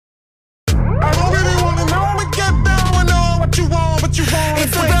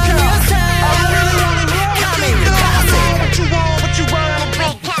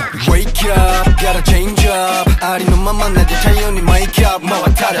ままなで太陽に毎日回っ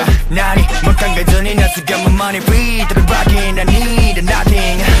たら何も考えずに夏がままに Breathe to the rocking I need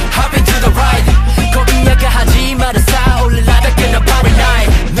nothing Hop into the ride 今夜が始まるさ俺らだけのパリナイ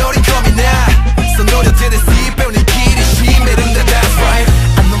ト乗り込みなその両手でシートを握りしめるんだ That's right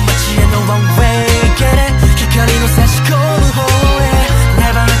あの街への one way Get it 光の差し込む方へ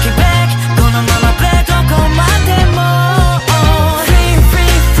Never looking back このままブレーどこまでも Free free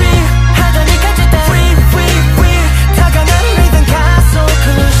free 肌に感じて Free free free 高鳴るリズム加速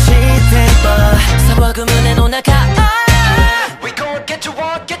してば騒ぐ胸の中 We gon' get you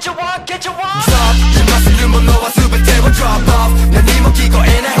on get you on get you on Drop 今するものは全てを Drop off 何も聞こ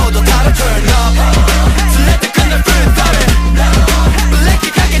えないほどただ Turn up 連れてくんだ Full time ブレーキ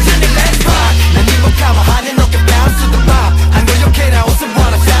かけずに Let's rock 何もかも跳ねのけ Bounce to the bar 反応余計な押せ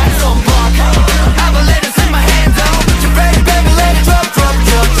Wanna dance on mark I'm a letters in my hand though You ready baby let it drop drop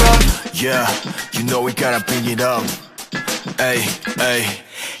drop drop Yeah you know we gotta bring it up Ay ay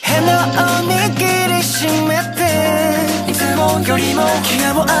変なおにぎりしめていつもよりもギ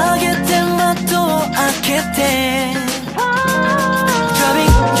アを上げて窓を開けて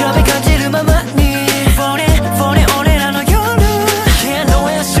Driving 感じるままに Falling 俺らの夜 Yeah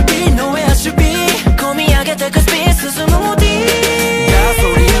nowhere should be nowhere should be 込み上げてくスピード進むモディガソ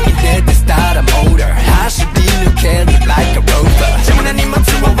リン入れて Start a motor 走り抜ける Like a rover 邪魔な荷物を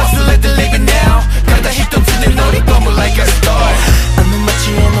忘れて Leave it now 体一つで乗り込む Like a star あの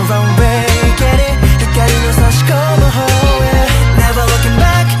街への runway Get it 光の差し込む方へ Never looking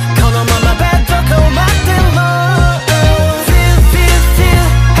back このままベッドどこまでも Feel feel feel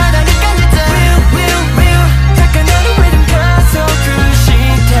肌に感じて Real real real 高鳴るリズム加速し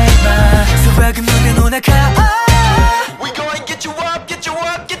てば騒ぐ胸の中 We gonna get you up get you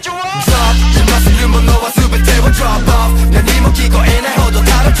up get you up Drop 今するものは全てを Drop off 何も聞こえないほどた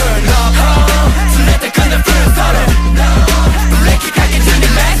だ Turn up 連れてくんだ Full throttle ブレーキかけずに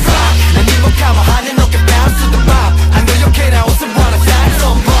Let's rock 何もかも跳ねのけ Bounce to the bar 反応余計な押せ Wanna dance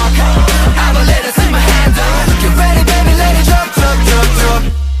on mark I'm a letters in my hand though Get ready baby let it drop drop drop drop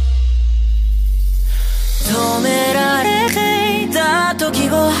止められていた時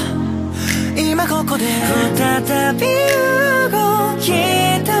を今ここで再び動き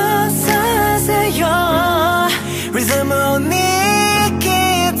出させようリズムを握っ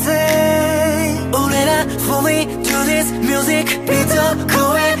て俺ら Fully do this music ビート超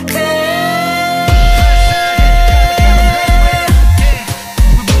えて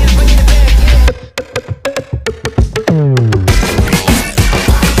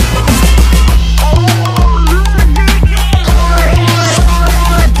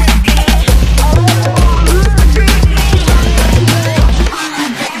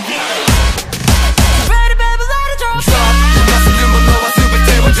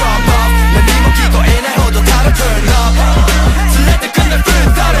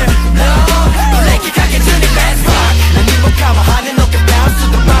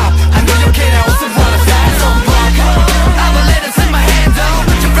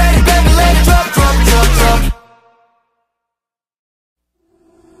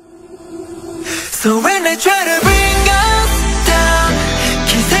So when they try to bring us down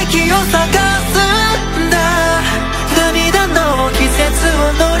奇跡を探すんだ涙の季節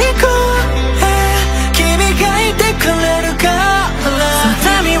を乗り越え君がいてくれるから So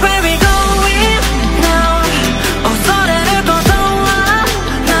tell me where we going now 恐れることは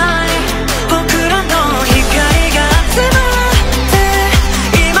ない僕らの光が集まって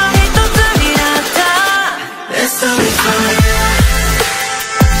今一つになった Let's only fire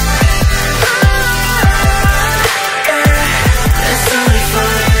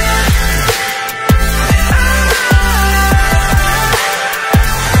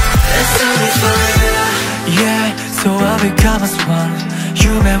Become as one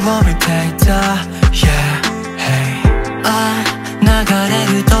夢を見ていた Yeah, hey 流れ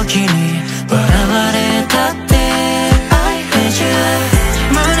る時に笑われたって I hate you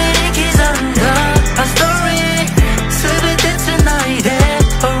胸に刻んだ A story 全て繋いで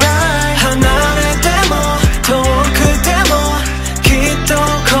Alright 離れても遠くてもきっと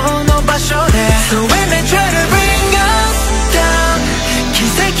この場所で So when they try to bring us down 奇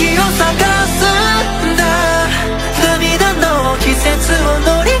跡を探すんだ涙の季節を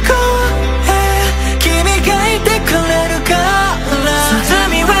乗り越え君がいてくれるから So tell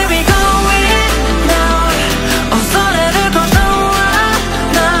me where we going now 恐れることは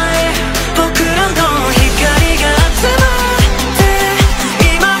ない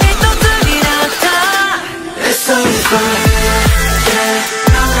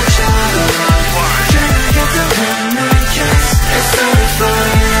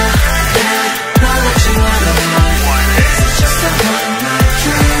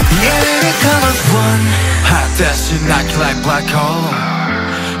だし泣き like black hole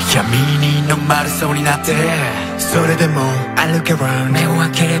闇に飲まれそうになってそれでも歩け round 目を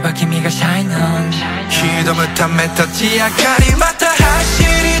開ければ君がシャイナ挑むため立ち上がりまた走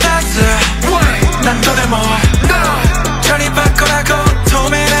り出す何度でもチャリバコラコ止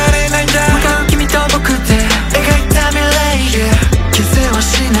められないんだ向かう君と僕で描いた未来消せは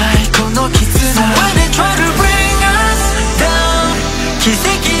しないこの絆 So when they try to bring us down 奇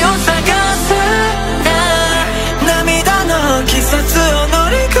跡を探す涙の季節を乗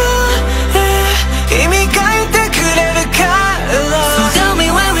り越え君がいてくれるから So tell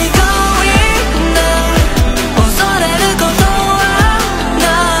me where we going now 恐れることはな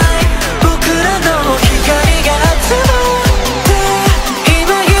い僕らの光が集まって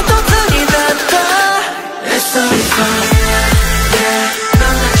今一つになった It's so fun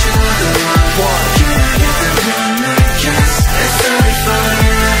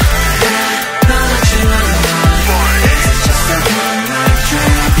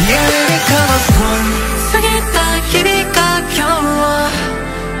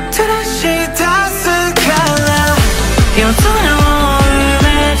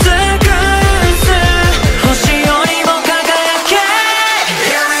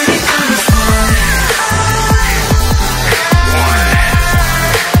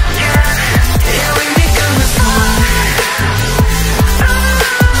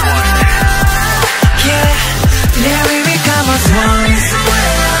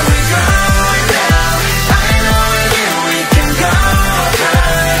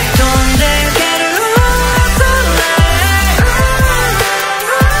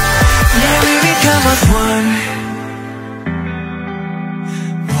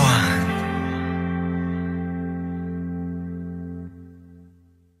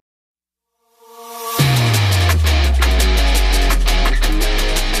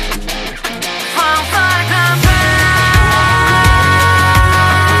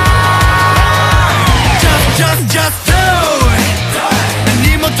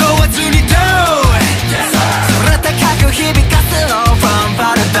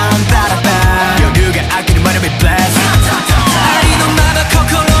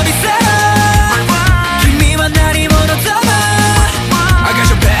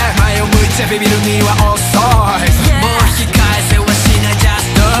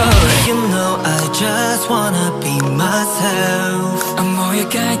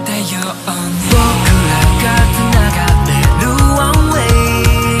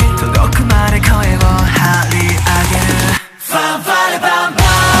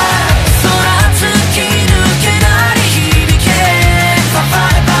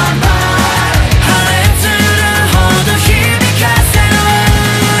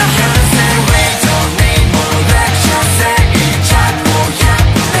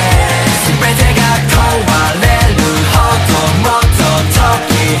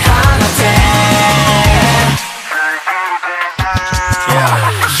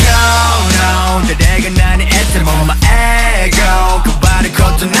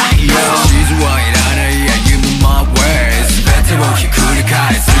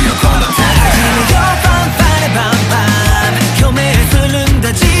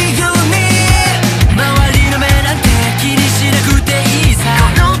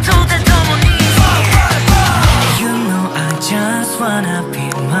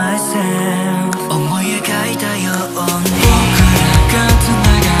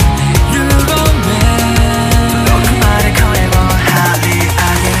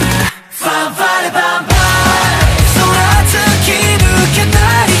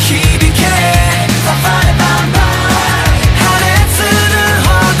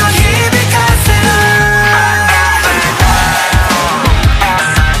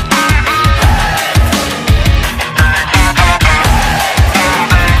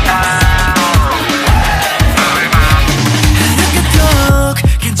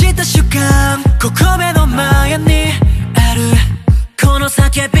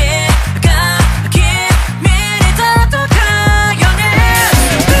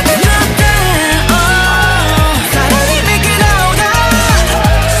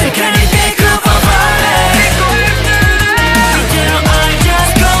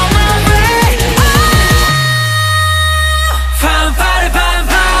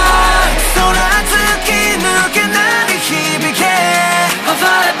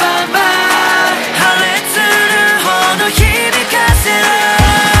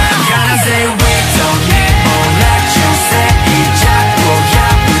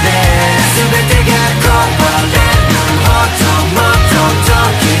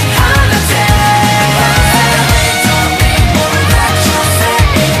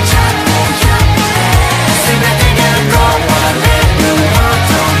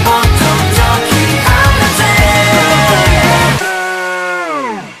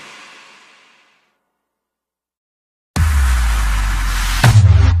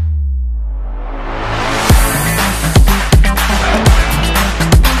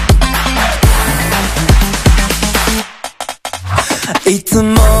いつ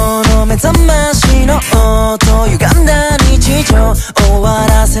もの目覚ましの音歪んだ日常終わ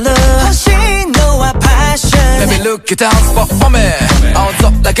らせる欲しいのはパッション Let me look you down spot for me 青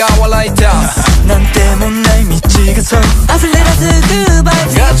空が笑いダンスなんてもない道がそう溢れ出すグッバイ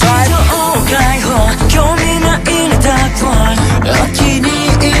日常解放興味ないネタコンお気に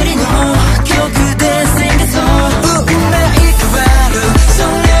入りの曲で Sing the song 運命変わるそ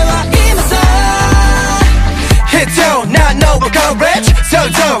れは今さ Hit you not know but go rich So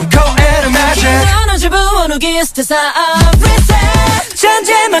go and magic 昨日の自分を脱ぎ捨てさ Reset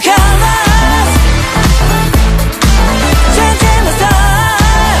Changing my colors Changing my style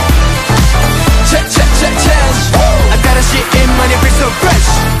Change 新しい in money feel so fresh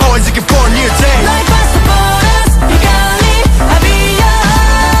Always looking for a new day Life past the borders 光浴びよ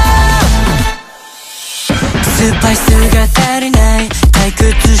うスパイスが足りない退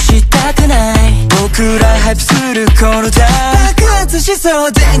屈したくない僕らハイプする頃だ爆発しそう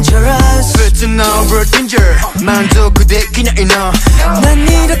Dangerous 普通の road danger 満足できないの何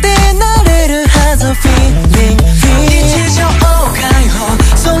だってなれるはず Feeling 日常解放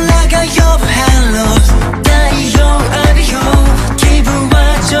空が呼ぶ Hello 太陽浴びよう気分は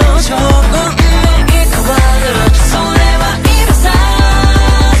上々運命変わるそれは今さ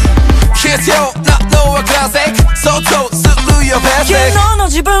Kiss you not know a classic 想像するよ basic 昨日の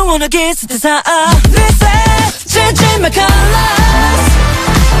自分を脱ぎ捨てさ Reset Changing my colors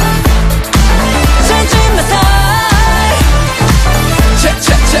Changing my style Change 新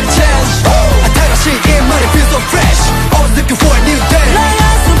しい in money feel so fresh Always looking for a new day Light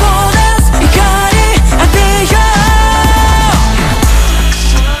us the borders 光浴びよう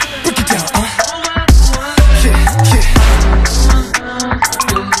Break it down yeah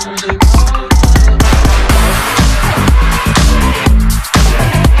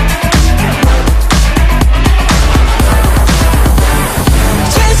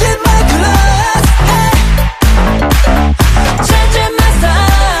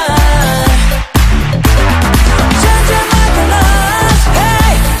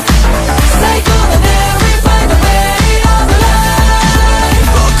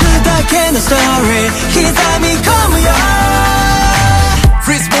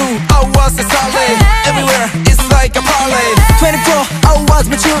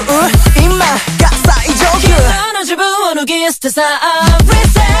捨てさ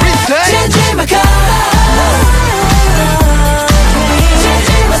Reset Changing my colors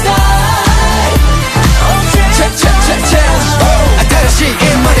Changing my style Change 新しい in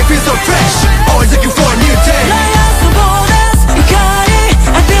money feel so fresh Always looking for a new day Light us the borders 光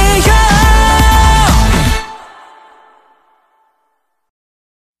浴びよう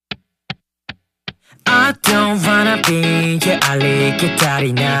I don't wanna be ありきた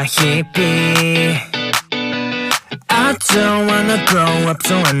りな日々I don't wanna grow up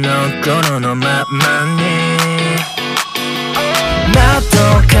その頃のままに窓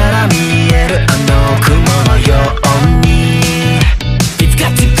から見えるあの雲のように We've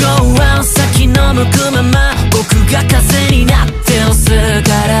got to go on 先の向くまま僕が風になって押す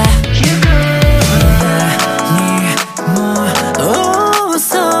から何も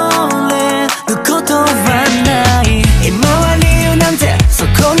恐れることはない今は理由なんてそ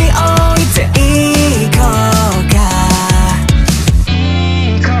こに置いていこうか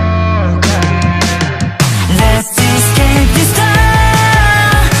Let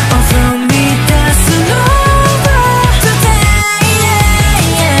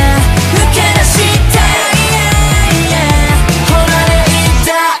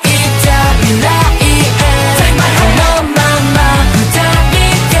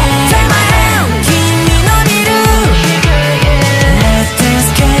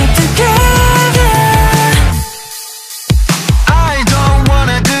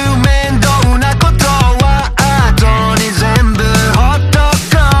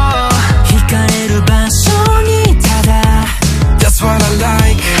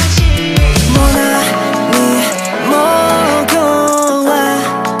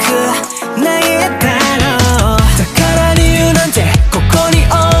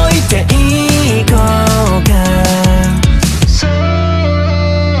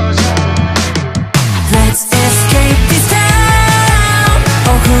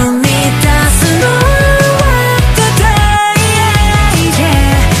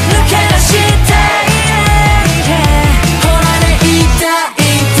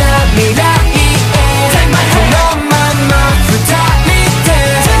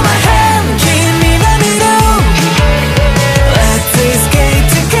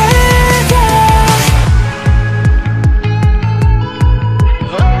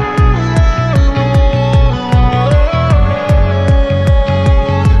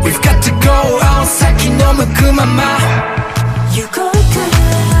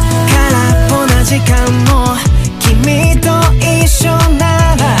時間も君と一緒な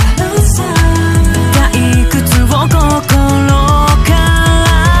ら退屈を心から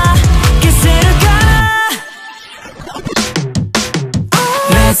消せるか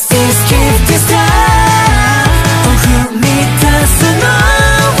Let's escape this time 踏み出すの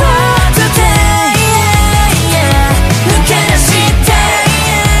は Today抜け出して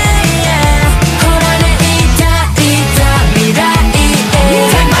ほらねいた未来へ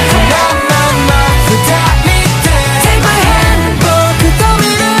Take my hand 二人で Take my hand 僕と見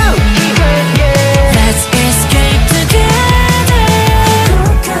る Let's escape together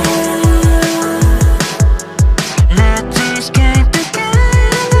Let's escape together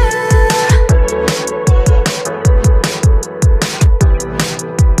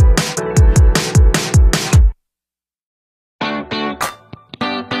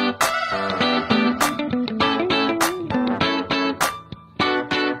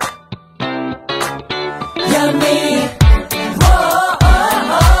Yummy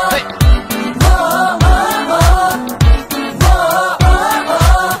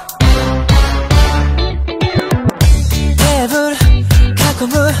テーブル囲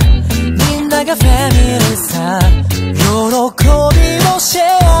むみんながファミリーさ喜びをシェ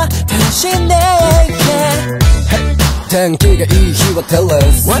ア楽しんでいけ天気がいい日はテレ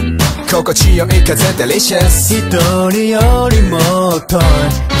ス心地よい風デリシャス一人よりも遠い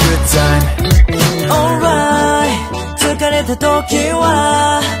Good time Alright 疲れた時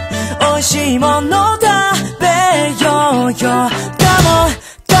は美味しいもの食べようよ Come on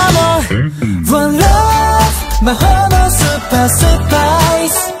Come on One love 魔法のスーパースパイ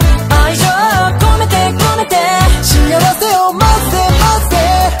ス愛情込めて込めて幸せを待って待って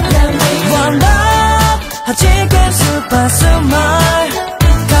One love 弾けスーパースマイル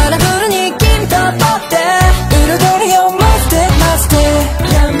カラフルに君と僕で彩りを待って待って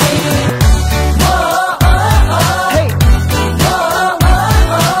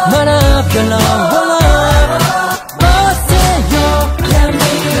Man up your love待ってよ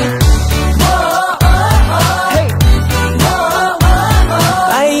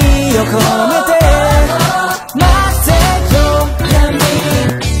愛を込めて待ってよ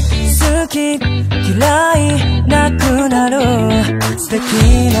好き嫌いなくなる素敵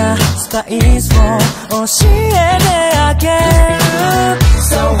なスパイスを教えてあげる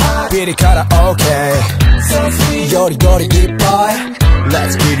So hot ピリ辛 OK よりどりいっぱい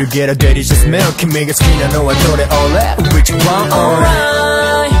Let's eat together delicious meal 君が好きなのはどれ All Which one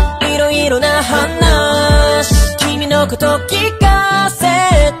Alright いろいろな話君のこと聞かせ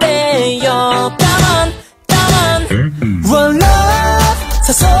てよ Come on Come on One love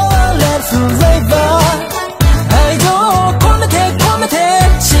誘われるフレーバー愛情を込めて込めて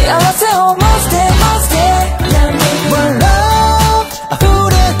幸せを待って待って One love 溢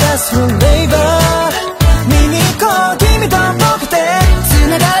れ出すフレーバー見に行こう君と僕で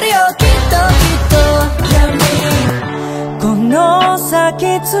繋がるよきっときっとこの先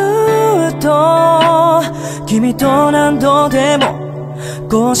ずっと君と何度でも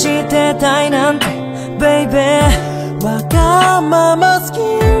こうしてたいなんて Baby わがまま好き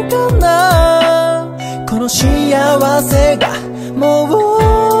かなこの幸せが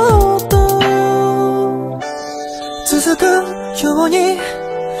もっと続くように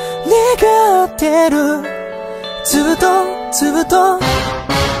願ってるずっとずっと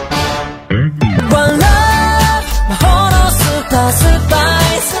One love 魔法のスーパースパ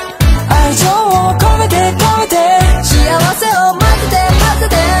イス愛情を込めて込めて幸せを待ってて待って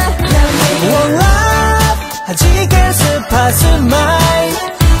て One love 弾けスーパースマイル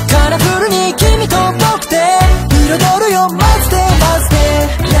カラフルに君と僕で彩るよ待って待って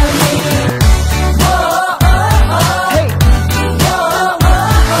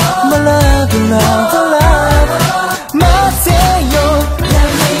My love, love, love 待ってよ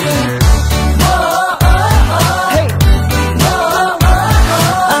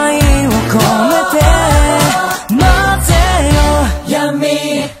愛を込めて待ってよ闇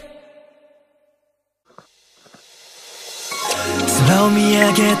空を見上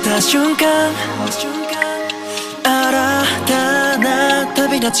げた瞬間新たな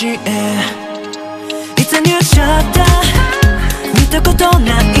旅立ちへいつ入社った見たこと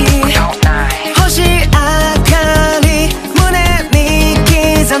ない星明かり胸に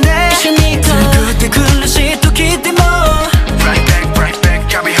刻んで一緒に作って苦しい時でも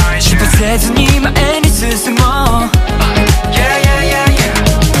失敗せずに前に進もう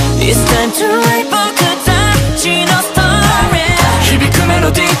It's time to write 僕たちのストーリー響くメロ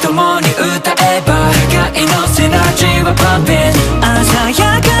ディーともに歌えば互いのシナジーはパンピン鮮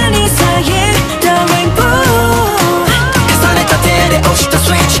やかに咲いたレインボー重ねた手で押したス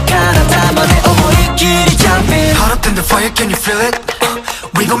イッチからたまで思い fire, can you feel it?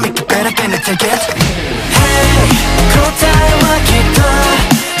 We gon' make it better, can you take it? Hey 答えはきっと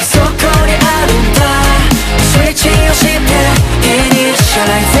そこにあるんだスイッチをしてイニシャラ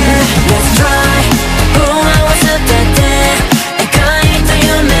イズ Let's try 不安は捨てて描いた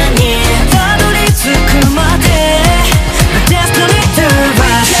夢にたどり着くまで The destiny to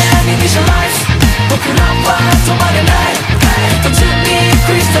rush Initialize 僕らは止まれない途中に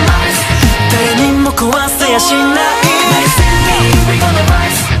クリスタライズ誰にも壊せやしない Nice and me, we gonna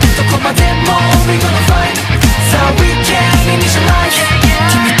rise どこまでも we gonna fight So we can initialize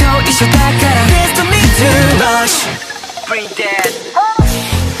君と一緒だから Destiny to rush Bring that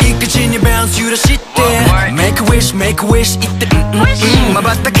一口にバランス揺らして Make a wish, make a wish 言って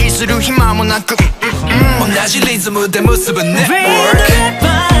瞬きする暇もなく同じリズムで結ぶ Network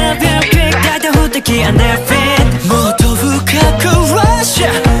大体不敵 and they're fit もっと深く rush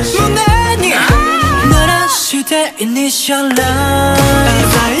胸に鳴らしてイニシャライズ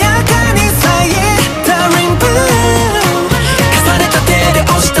鮮やかに咲いたリンブルー重ねた手で押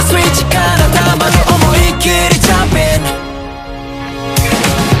したスイッチからまで思いっきりジャンピング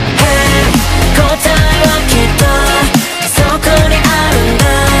答えはきっとそこにあるんだ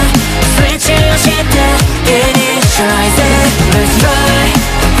スイッチをしてイニシャライズ Let's try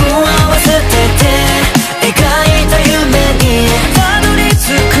不安は捨てて描いた夢にたどり着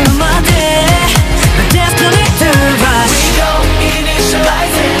くまで The destiny to rush We go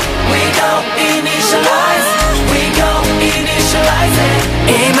initialize it We go initialize We go initialize it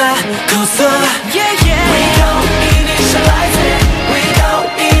今こそ Yeah yeah We go initialize it We go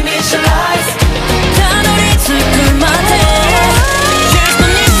initialize たどり着くまで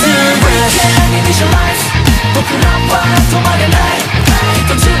Destiny to rush Initialize 僕らは止まれない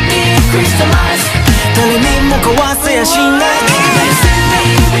途中にクリスタライズ誰にも壊せやしない Nice and me,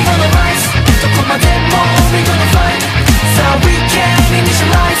 we gonna rise どこまでも we gonna fight So we can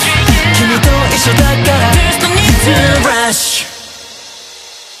initialize 君と一緒だから Destiny to rush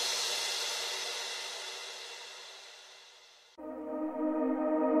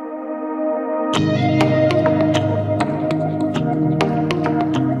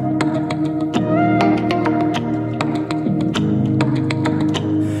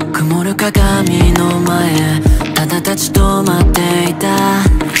曇る鏡の前ただ立ち止まっていた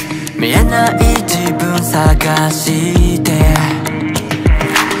見えない自分探して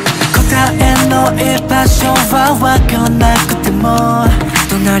答えの居場所は分からなくても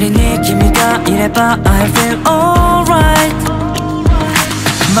隣に君がいれば I feel alright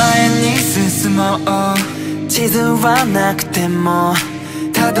前に進もう地図はなくても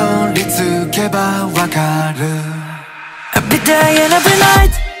たどり着けば分かる Every day and every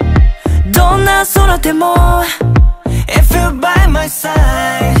night どんな空でも If you're by my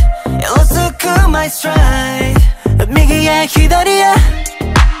side 色づく my stride 右へ左へ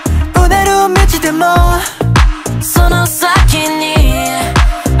うねる道でもその先に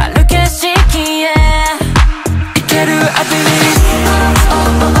ある景色へ行ける I believe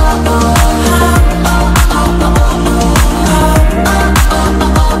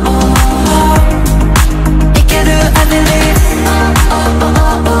行ける I believe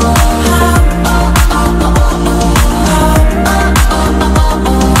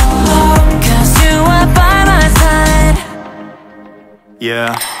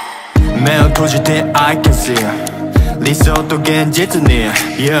Yeah 目を閉じて I can see 理想と現実に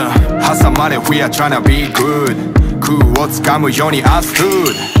Yeah 挟まれ We are tryna be good 空を掴むように I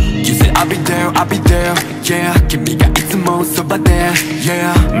stood You say I'll be there, I'll be there Yeah 君がいつもそばで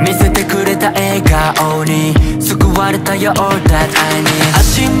Yeah 見せてくれた笑顔に救われたよ All that I need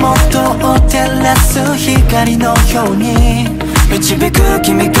足元を照らす光のように導く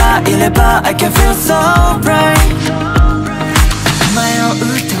君がいれば I can feel so bright 迷う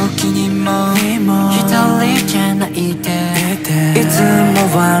時にも一人じゃないでいつも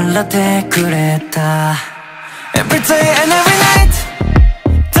笑ってくれた Every day and every night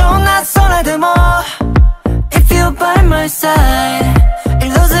どんな空でも If you're by my side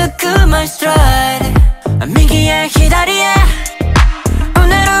色づく my stride 右へ左へう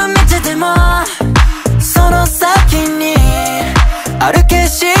ねる道でもその先にある景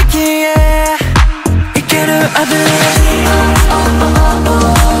色へ行ける I believe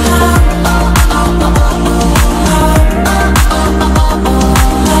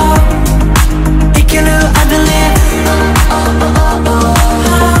行ける I believe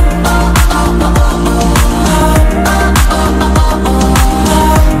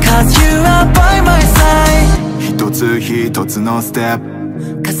Cause you are by my side 一つ一つのステッ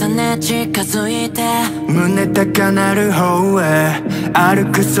プ重ね近づいて胸高鳴る方へ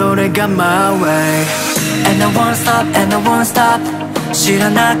歩くそれが my way And I won't stop and I won't stop 知ら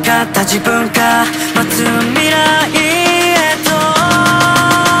なかった自分が待つ未来へと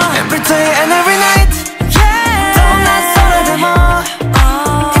Every day and every night どんな空でも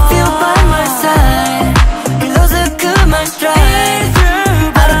If you're by my side 色づく my stride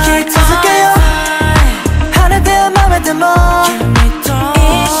歩き続けよう晴れて雨でも一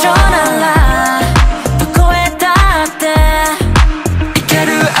緒ならどこへだって行け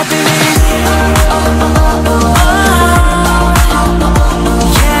る I believe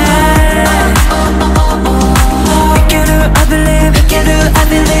I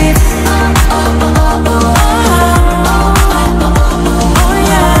believe oh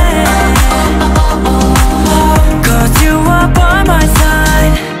yeah 'Cause you are by my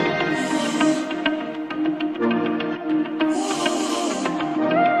side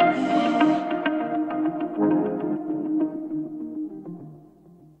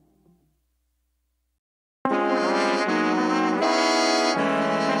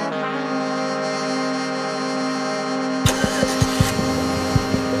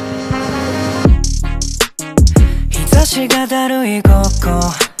日差しがだるい午後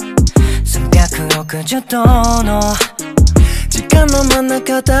360度の時間の真ん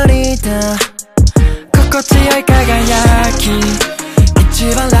中歩いた心地よい輝き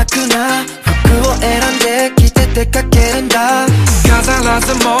一番楽な服を選んで着て出かけるんだ飾ら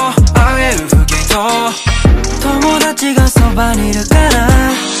ずも会える風景と友達がそばにいるから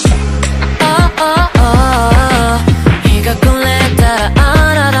日が暮れたらあ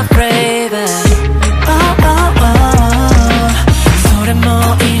なたフレーバーそれも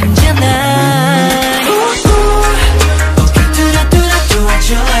いいんじゃない Okay, do that, do that, do what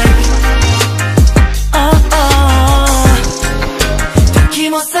you like 時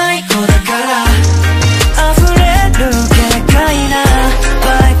も最高だから溢れる軽快な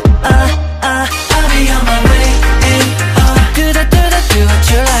Vibe I'll be on my way Do that, do that, do what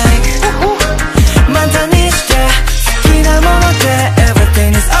you like またにして好きなもので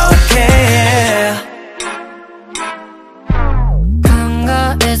Everything is okay 考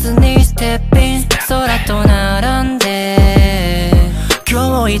えずにステップイン空と並んで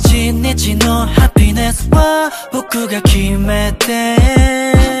今日一日のハピネスは僕が決めて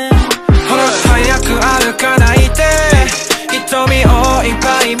ほら早く歩かないで瞳をいっ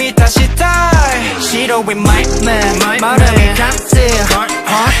ぱい満たしたい白いマイメン丸み感じ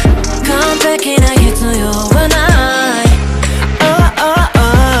完璧な必要はない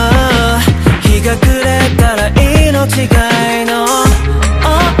日が暮れたら命がいの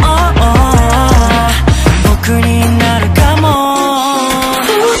僕になるかも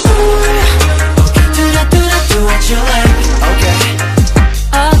Okay, do that, do that, do what you like Okay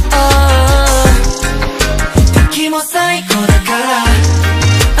時も最高だから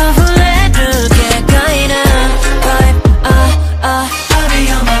溢れる軽快な Vibe I'll be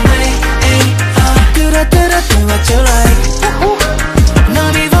on my way Do that, do that, do what you like ナ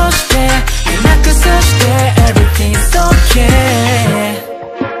ビをしてリラックスして Everything's okay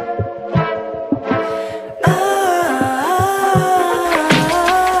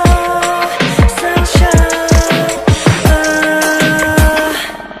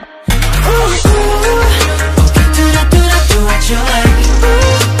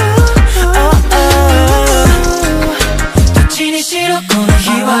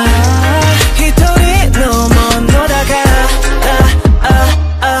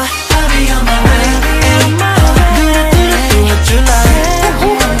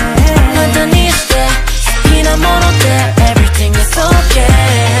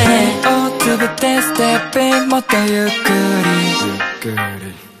もっとゆっく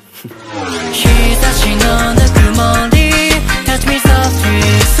り日差しのぬくもり Touch me softly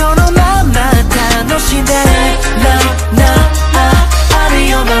そのまま楽しんで No, no, I'll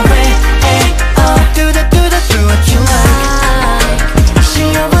be on my way Do that, do that, do what you like 幸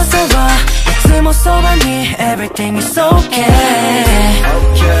せはいつもそばに Everything is okay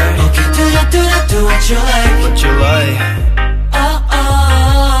Okay, do that, do that, do what you like What you like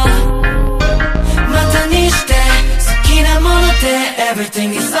またにして好きなもので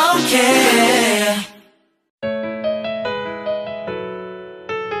Everything is okay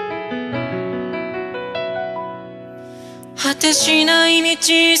果てしない道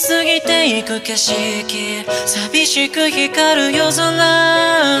過ぎていく景色寂しく光る夜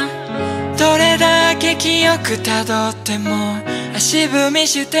空どれだけ記憶たどっても足踏み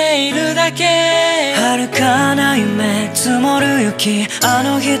しているだけ遥かな夢積もる雪あ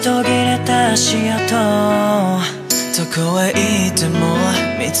の日途切れた足跡どこへ行っても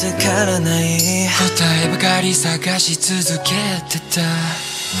見つからない答えばかり探し続けてた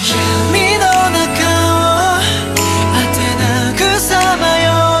闇の中を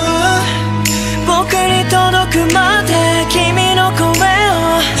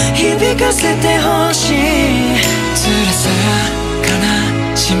てほしい。辛さや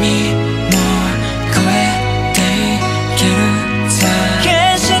悲しみ